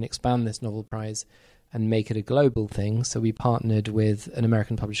interesting to try and expand this novel prize and make it a global thing. So we partnered with an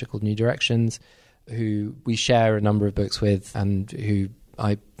American publisher called New Directions, who we share a number of books with and who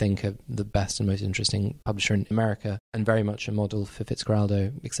I think are the best and most interesting publisher in America, and very much a model for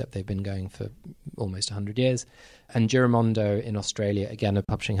Fitzcarraldo, except they've been going for almost 100 years. And Giramondo in Australia, again, a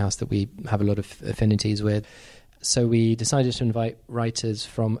publishing house that we have a lot of affinities with. So we decided to invite writers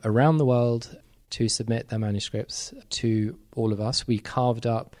from around the world to submit their manuscripts to all of us. We carved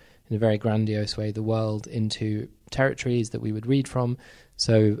up, in a very grandiose way, the world into territories that we would read from.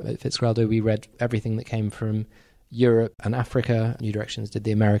 So at Fitzcarraldo, we read everything that came from Europe and Africa. New Directions did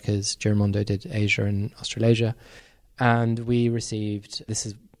the Americas. Giramondo did Asia and Australasia. And we received, this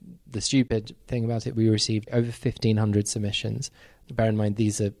is the stupid thing about it, we received over 1,500 submissions. Bear in mind,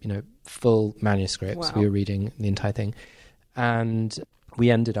 these are, full manuscripts. Wow. We were reading the entire thing. And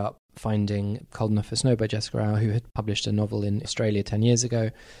we ended up finding Cold Enough for Snow by Jessica Au, who had published a novel in Australia 10 years ago.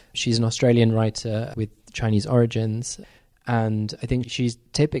 She's an Australian writer with Chinese origins. And I think she's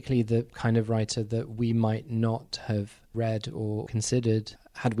typically the kind of writer that we might not have read or considered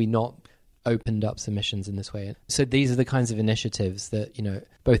had we not opened up submissions in this way. So these are the kinds of initiatives that,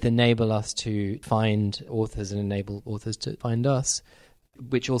 both enable us to find authors and enable authors to find us,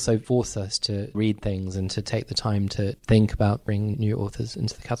 which also force us to read things and to take the time to think about bringing new authors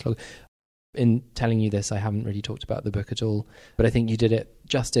into the catalogue. In telling you this, I haven't really talked about the book at all, but I think you did it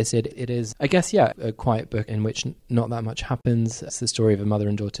justice. It is, I guess, a quiet book in which not that much happens. It's the story of a mother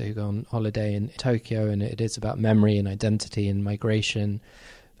and daughter who go on holiday in Tokyo, and it is about memory and identity and migration.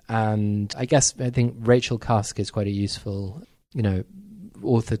 And I think Rachel Cusk is quite a useful,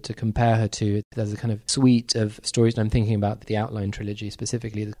 author to compare her to. There's a kind of suite of stories, and I'm thinking about the Outline trilogy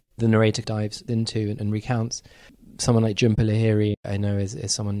specifically. The narrator dives into and recounts. Someone like Jhumpa Lahiri, I know, is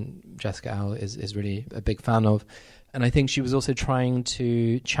someone Jessica Au is really a big fan of. And I think she was also trying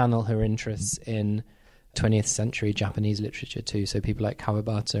to channel her interests in 20th century Japanese literature too. So people like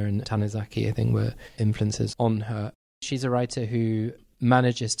Kawabata and Tanizaki, I think, were influences on her. She's a writer who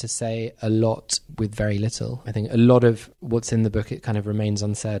manages to say a lot with very little. I think a lot of what's in the book, it kind of remains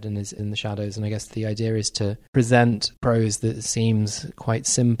unsaid and is in the shadows. And I guess the idea is to present prose that seems quite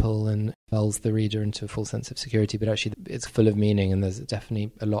simple and lulls the reader into a full sense of security, but actually it's full of meaning and there's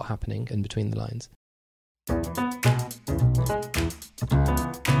definitely a lot happening in between the lines.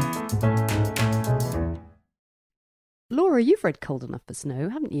 Laura, you've read Cold Enough for Snow,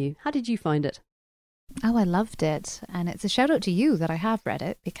 haven't you? How did you find it? Oh, I loved it. And it's a shout out to you that I have read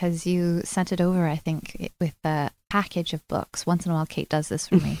it, because you sent it over, I think, with a package of books. Once in a while, Kate does this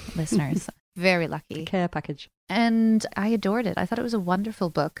for me, listeners. Very lucky. Care package. And I adored it. I thought it was a wonderful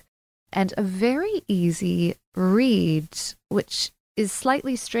book and a very easy read, which is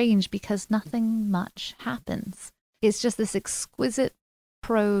slightly strange because nothing much happens. It's just this exquisite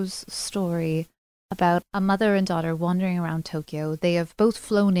prose story about a mother and daughter wandering around Tokyo. They have both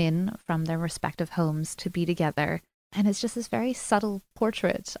flown in from their respective homes to be together. And it's just this very subtle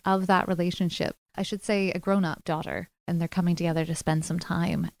portrait of that relationship. I should say a grown-up daughter, and they're coming together to spend some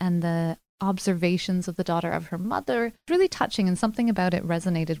time. And the observations of the daughter of her mother, really touching, and something about it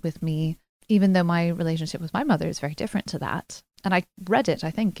resonated with me, even though my relationship with my mother is very different to that. And I read it,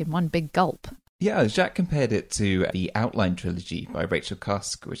 I think, in one big gulp. Yeah, Jacques compared it to the Outline trilogy by Rachel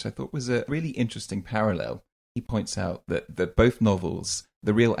Cusk, which I thought was a really interesting parallel. He points out that both novels,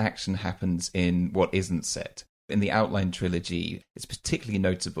 the real action happens in what isn't said. In the Outline trilogy, it's particularly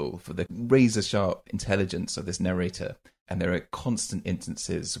notable for the razor-sharp intelligence of this narrator And there are constant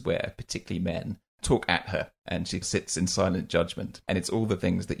instances where particularly men talk at her and she sits in silent judgment. And it's all the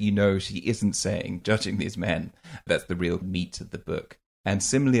things that you know she isn't saying, judging these men. That's the real meat of the book. And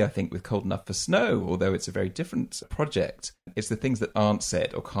similarly, I think with Cold Enough for Snow, although it's a very different project, it's the things that aren't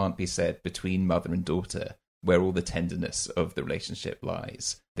said or can't be said between mother and daughter where all the tenderness of the relationship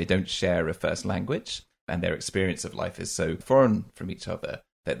lies. They don't share a first language, and their experience of life is so foreign from each other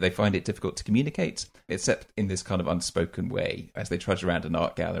that they find it difficult to communicate, except in this kind of unspoken way. As they trudge around an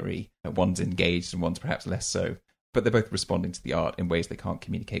art gallery, one's engaged and one's perhaps less so, but they're both responding to the art in ways they can't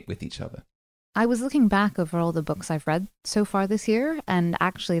communicate with each other. I was looking back over all the books I've read so far this year, and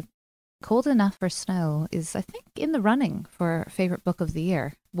actually Cold Enough for Snow is, I think, in the running for favourite book of the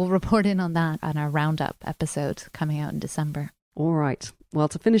year. We'll report in on that on our roundup episode coming out in December. All right. Well,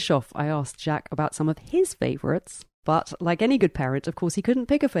 to finish off, I asked Jacques about some of his favourites, but like any good parent, of course, he couldn't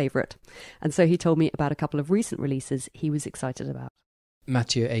pick a favourite. And so he told me about a couple of recent releases he was excited about.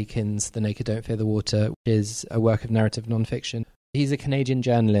 Matthew Aiken's The Naked Don't Fear the Water is a work of narrative nonfiction. He's a Canadian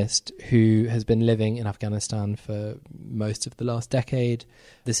journalist who has been living in Afghanistan for most of the last decade.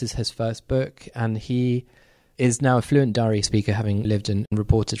 This is his first book, and he is now a fluent Dari speaker, having lived and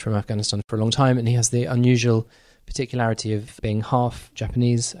reported from Afghanistan for a long time, and he has the unusual particularity of being half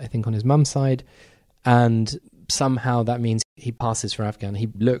Japanese, I think, on his mum's side, and somehow that means he passes for Afghan. He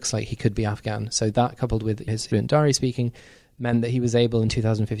looks like he could be Afghan. So that, coupled with his fluent Dari speaking, meant that he was able in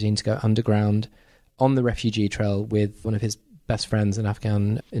 2015 to go underground on the refugee trail with one of his best friends, an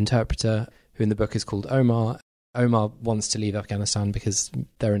Afghan interpreter, who in the book is called Omar. Omar wants to leave Afghanistan because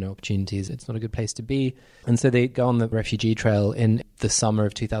there are no opportunities. It's not a good place to be. And so they go on the refugee trail in the summer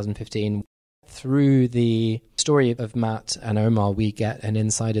of 2015. Through the story of Matt and Omar, we get an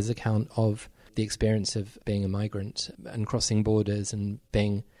insider's account of the experience of being a migrant and crossing borders and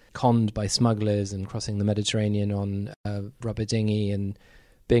being conned by smugglers and crossing the Mediterranean on a rubber dinghy and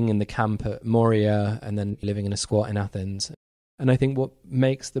being in the camp at Moria and then living in a squat in Athens. And I think what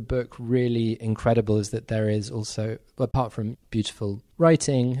makes the book really incredible is that there is also, apart from beautiful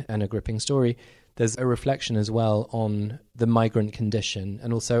writing and a gripping story, there's a reflection as well on the migrant condition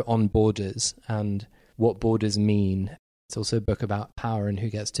and also on borders and what borders mean. It's also a book about power and who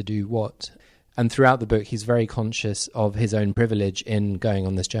gets to do what. And throughout the book, he's very conscious of his own privilege in going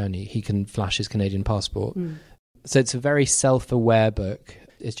on this journey. He can flash his Canadian passport. So it's a very self-aware book.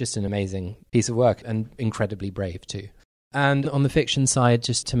 It's just an amazing piece of work and incredibly brave too. And on the fiction side,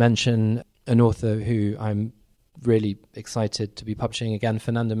 just to mention an author who I'm really excited to be publishing again,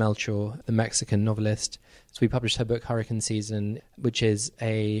 Fernanda Melchor, the Mexican novelist. So we published her book Hurricane Season, which is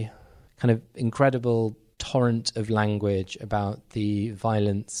a kind of incredible torrent of language about the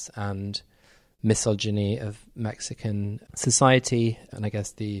violence and misogyny of Mexican society, and I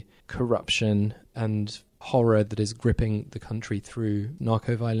guess the corruption and horror that is gripping the country through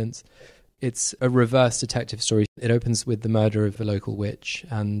narco violence. It's a reverse detective story. It opens with the murder of a local witch,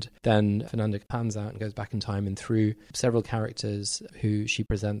 and then Fernanda pans out and goes back in time, and through several characters who she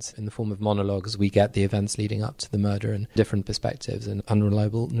presents in the form of monologues, we get the events leading up to the murder and different perspectives and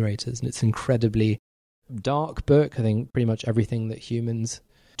unreliable narrators. And it's an incredibly dark book. I think pretty much everything that humans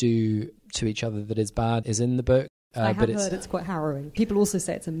do to each other that is bad is in the book. I have heard it's quite harrowing. People also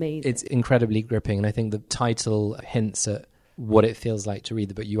say it's amazing. It's incredibly gripping, and I think the title hints at what it feels like to read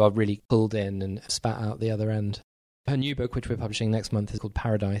the book. You are really pulled in and spat out the other end. Her new book, which we're publishing next month, is called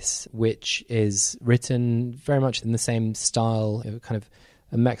Paradise, which is written very much in the same style, kind of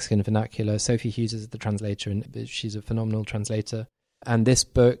a Mexican vernacular. Sophie Hughes is the translator, and she's a phenomenal translator. And this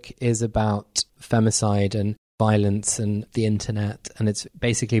book is about femicide and violence and the internet, and it's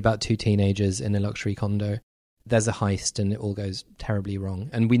basically about two teenagers in a luxury condo. There's a heist and it all goes terribly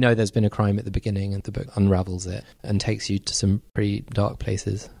wrong. And we know there's been a crime at the beginning, and the book unravels it and takes you to some pretty dark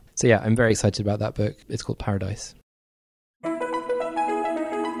places. So yeah, I'm very excited about that book. It's called Paradise.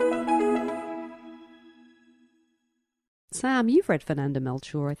 Sam, you've read Fernanda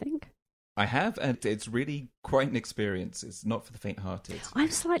Melchor, I think. I have, and it's really quite an experience. It's not for the faint-hearted.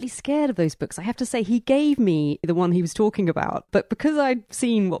 I'm slightly scared of those books. I have to say, he gave me the one he was talking about, but because I'd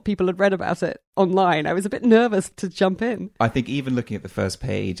seen what people had read about it online, I was a bit nervous to jump in. I think even looking at the first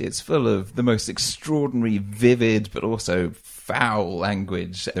page, it's full of the most extraordinary, vivid, but also foul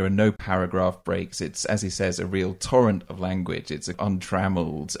language. There are no paragraph breaks. It's, as he says, a real torrent of language. It's an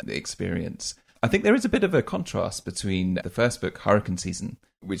untrammeled experience. I think there is a bit of a contrast between the first book, Hurricane Season,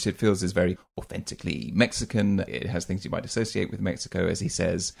 which it feels is very authentically Mexican. It has things you might associate with Mexico. As he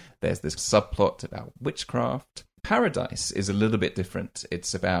says, there's this subplot about witchcraft. Paradise is a little bit different.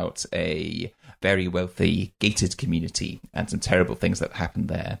 It's about a very wealthy gated community and some terrible things that happen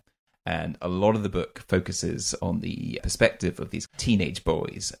there. And a lot of the book focuses on the perspective of these teenage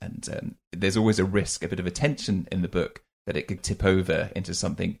boys. And there's always a risk, a bit of a tension in the book, that it could tip over into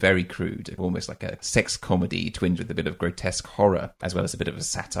something very crude, almost like a sex comedy twinned with a bit of grotesque horror, as well as a bit of a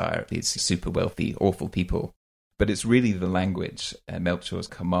satire of these super wealthy, awful people. But it's really the language, Melchior's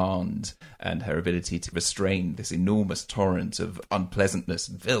command, and her ability to restrain this enormous torrent of unpleasantness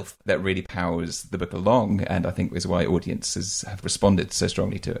and filth that really powers the book along, and I think is why audiences have responded so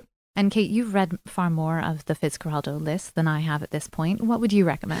strongly to it. And Kate, you've read far more of the Fitzcarraldo list than I have at this point. What would you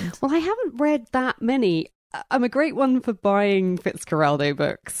recommend? Well, I haven't read that many. I'm a great one for buying Fitzcarraldo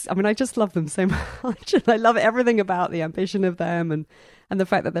books. I mean, I just love them so much. And I love everything about the ambition of them and the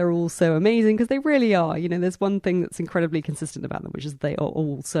fact that they're all so amazing, because they really are. You know, there's one thing that's incredibly consistent about them, which is they are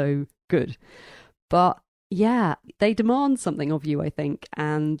all so good. But yeah, they demand something of you, I think.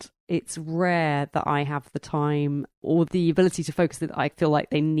 And it's rare that I have the time or the ability to focus that I feel like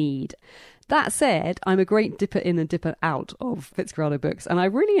they need. That said, I'm a great dipper in and dipper out of Fitzcarraldo books, and I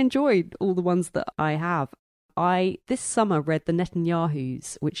really enjoyed all the ones that I have. I, this summer, read The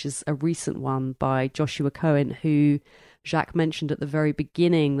Netanyahus, which is a recent one by Joshua Cohen, who Jacques mentioned at the very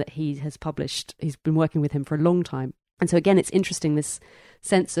beginning that he has published. He's been working with him for a long time. And so again, it's interesting, this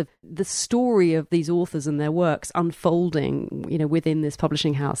sense of the story of these authors and their works unfolding, you know, within this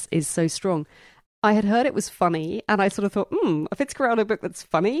publishing house is so strong. I had heard it was funny, and I sort of thought, a Fitzcarraldo book that's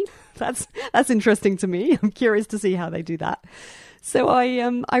funny? That's interesting to me. I'm curious to see how they do that. So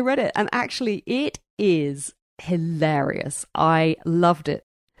I read it, and actually it is hilarious. I loved it.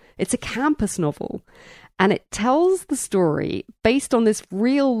 It's a campus novel, and it tells the story based on this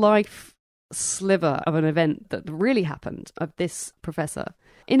real life sliver of an event that really happened of this professor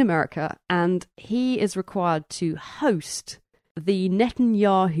in America, and he is required to host the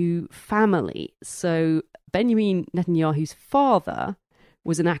Netanyahu family. So Benjamin Netanyahu's father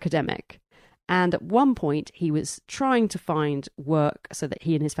was an academic, and at one point he was trying to find work so that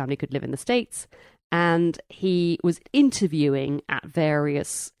he and his family could live in the States, and he was interviewing at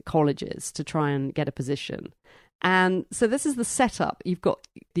various colleges to try and get a position. And so this is the setup. You've got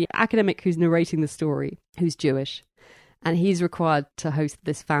the academic who's narrating the story, who's Jewish, and he's required to host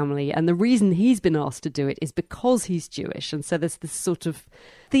this family. And the reason he's been asked to do it is because he's Jewish. And so there's this sort of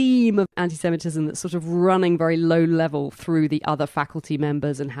theme of anti-Semitism that's sort of running very low level through the other faculty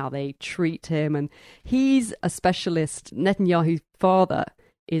members and how they treat him. And he's a specialist. Netanyahu's father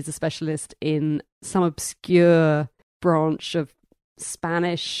is a specialist in some obscure branch of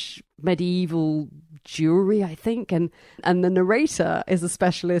Spanish medieval Jewry, I think, and the narrator is a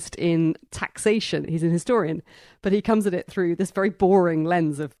specialist in taxation. He's an historian, but he comes at it through this very boring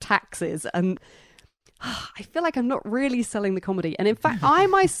lens of taxes, and I feel like I'm not really selling the comedy. And in fact, I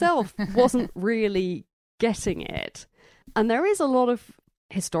myself wasn't really getting it. And there is a lot of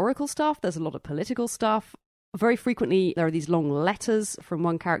historical stuff, there's a lot of political stuff. Very frequently, there are these long letters from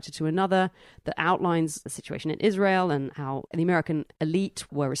one character to another that outlines the situation in Israel and how the American elite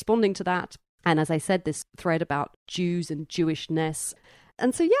were responding to that. And as I said, this thread about Jews and Jewishness.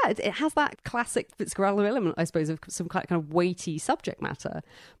 And so, yeah, it has that classic Fitzcarraldo element, I suppose, of some kind of weighty subject matter.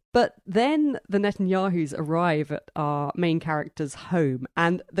 But then the Netanyahus arrive at our main character's home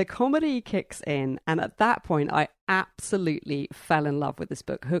and the comedy kicks in. And at that point, I absolutely fell in love with this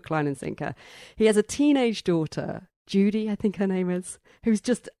book, hook, line and sinker. He has a teenage daughter, Judy, I think her name is, who's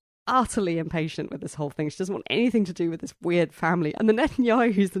just utterly impatient with this whole thing. She doesn't want anything to do with this weird family. And the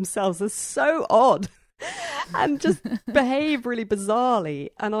Netanyahus themselves are so odd and just behave really bizarrely.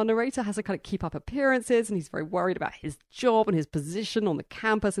 And our narrator has to kind of keep up appearances, and he's very worried about his job and his position on the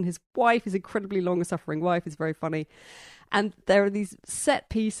campus. And his wife, his incredibly long-suffering wife, is very funny. And there are these set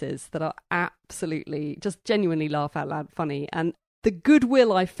pieces that are absolutely, just genuinely laugh out loud funny. And the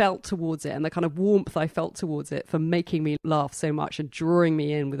goodwill I felt towards it and the kind of warmth I felt towards it for making me laugh so much and drawing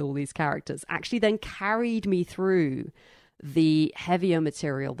me in with all these characters actually then carried me through the heavier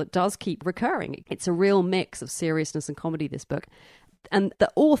material that does keep recurring. It's a real mix of seriousness and comedy, this book. And the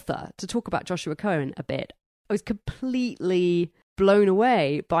author, to talk about Joshua Cohen a bit, I was completely blown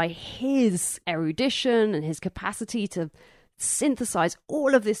away by his erudition and his capacity to synthesize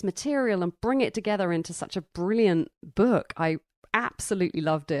all of this material and bring it together into such a brilliant book. I absolutely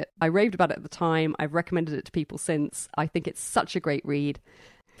loved it. I raved about it at the time. I've recommended it to people since. I think it's such a great read.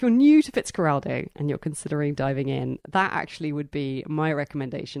 If you're new to Fitzcarraldo and you're considering diving in, that actually would be my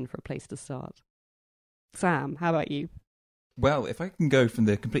recommendation for a place to start. Sam, how about you? Well, if I can go from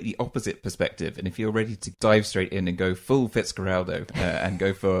the completely opposite perspective, and if you're ready to dive straight in and go full Fitzcarraldo and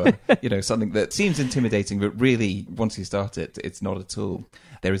go for something that seems intimidating, but really, once you start it, it's not at all.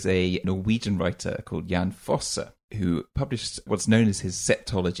 There is a Norwegian writer called Jan Fosse, who published what's known as his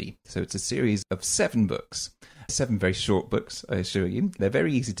Septology. So it's a series of 7 books, 7 very short books, I assure you. They're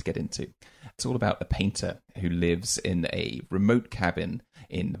very easy to get into. It's all about a painter who lives in a remote cabin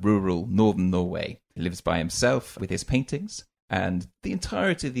in rural northern Norway. He lives by himself with his paintings, and the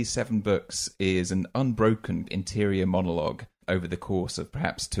entirety of these 7 books is an unbroken interior monologue over the course of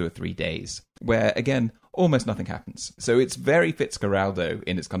perhaps 2 or 3 days, where, again, almost nothing happens. So it's very Fitzcarraldo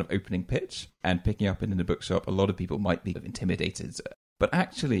in its kind of opening pitch, and picking up in a bookshop, a lot of people might be intimidated. But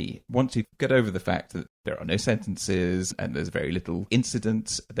actually, once you get over the fact that there are no sentences and there's very little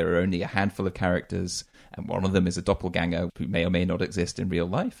incident, there are only a handful of characters, and one of them is a doppelganger who may or may not exist in real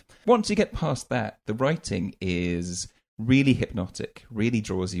life. Once you get past that, the writing is really hypnotic, really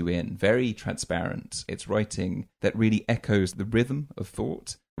draws you in, very transparent. It's writing that really echoes the rhythm of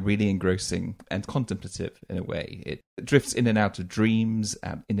thought, really engrossing and contemplative in a way. It drifts in and out of dreams,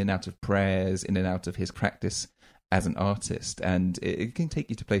 in and out of prayers, in and out of his practice as an artist, and it can take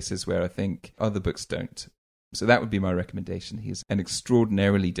you to places where I think other books don't. So that would be my recommendation. He's an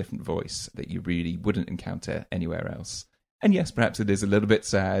extraordinarily different voice that you really wouldn't encounter anywhere else. And yes, perhaps it is a little bit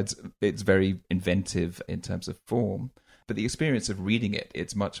sad. It's very inventive in terms of form. But the experience of reading it,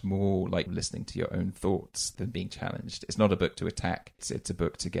 it's much more like listening to your own thoughts than being challenged. It's not a book to attack. It's a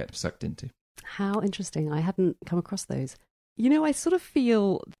book to get sucked into. How interesting. I hadn't come across those. You know, I sort of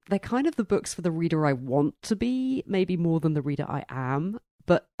feel they're kind of the books for the reader I want to be, maybe more than the reader I am.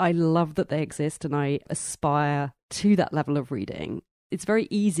 But I love that they exist and I aspire to that level of reading. It's very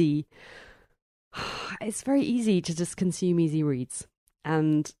easy. It's very easy to just consume easy reads.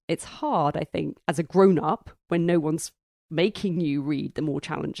 And it's hard, I think, as a grown-up, when no one's making you read the more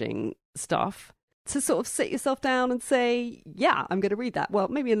challenging stuff, to sort of sit yourself down and say, yeah, I'm going to read that. Well,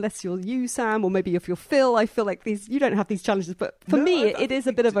 maybe unless you're you, Sam, or maybe if you're Phil, I feel like you don't have these challenges. But for me, it is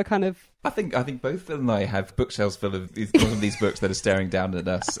a bit of a kind of... I think both Phil and I have bookshelves full of these books that are staring down at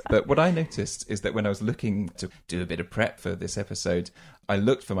us. But what I noticed is that when I was looking to do a bit of prep for this episode, I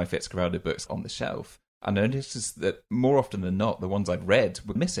looked for my Fitzcarraldo books on the shelf. And I noticed that more often than not, the ones I'd read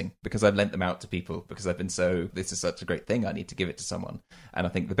were missing because I'd lent them out to people because I've been this is such a great thing, I need to give it to someone. And I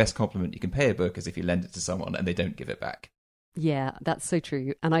think the best compliment you can pay a book is if you lend it to someone and they don't give it back. Yeah, that's so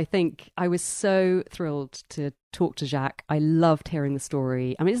true. And I think I was so thrilled to talk to Jacques. I loved hearing the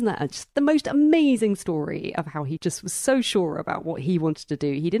story. I mean, isn't that just the most amazing story of how he just was so sure about what he wanted to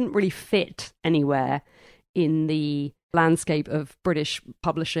do? He didn't really fit anywhere in the landscape of British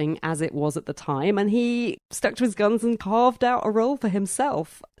publishing as it was at the time, and he stuck to his guns and carved out a role for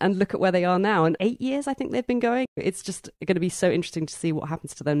himself. And look at where they are now. And 8 years I think they've been going. It's just going to be so interesting to see what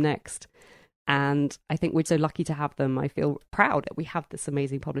happens to them next. And I think we're so lucky to have them. I feel proud that we have this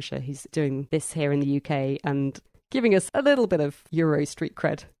amazing publisher who's doing this here in the UK and giving us a little bit of Euro street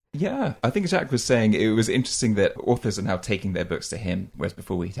cred. Yeah, I think Jacques was saying it was interesting that authors are now taking their books to him, whereas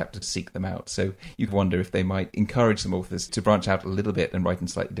before we'd have to seek them out. So you'd wonder if they might encourage some authors to branch out a little bit and write in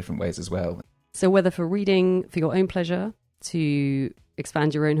slightly different ways as well. So whether for reading for your own pleasure, to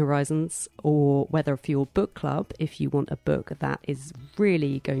expand your own horizons, or whether for your book club, if you want a book that is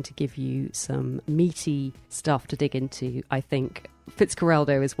really going to give you some meaty stuff to dig into, I think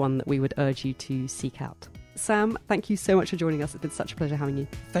Fitzcarraldo is one that we would urge you to seek out. Sam, thank you so much for joining us. It's been such a pleasure having you.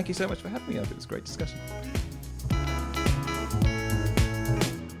 Thank you so much for having me. I think it was a great discussion.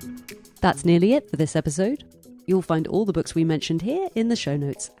 That's nearly it for this episode. You'll find all the books we mentioned here in the show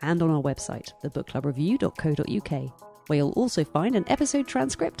notes and on our website, thebookclubreview.co.uk, where you'll also find an episode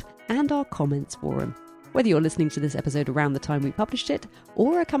transcript and our comments forum. Whether you're listening to this episode around the time we published it,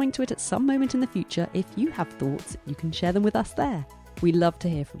 or are coming to it at some moment in the future, if you have thoughts, you can share them with us there. We love to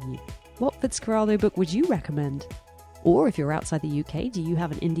hear from you. What Fitzcarraldo book would you recommend? Or if you're outside the UK, do you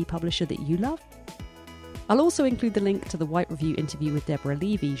have an indie publisher that you love? I'll also include the link to the White Review interview with Deborah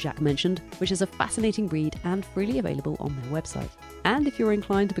Levy Jacques mentioned, which is a fascinating read and freely available on their website. And if you're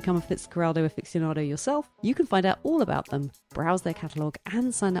inclined to become a Fitzcarraldo aficionado yourself, you can find out all about them, browse their catalogue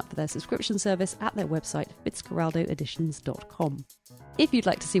and sign up for their subscription service at their website fitzcarraldoeditions.com. If you'd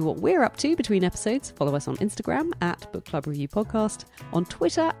like to see what we're up to between episodes, follow us on Instagram at Book Club Review Podcast, on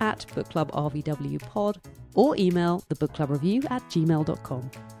Twitter at Book Club RVW Pod, or email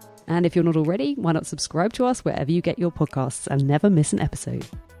thebookclubreview@gmail.com. And if you're not already, why not subscribe to us wherever you get your podcasts and never miss an episode.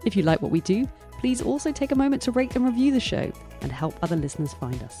 If you like what we do, please also take a moment to rate and review the show and help other listeners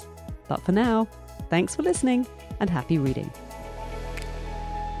find us. But for now, thanks for listening and happy reading.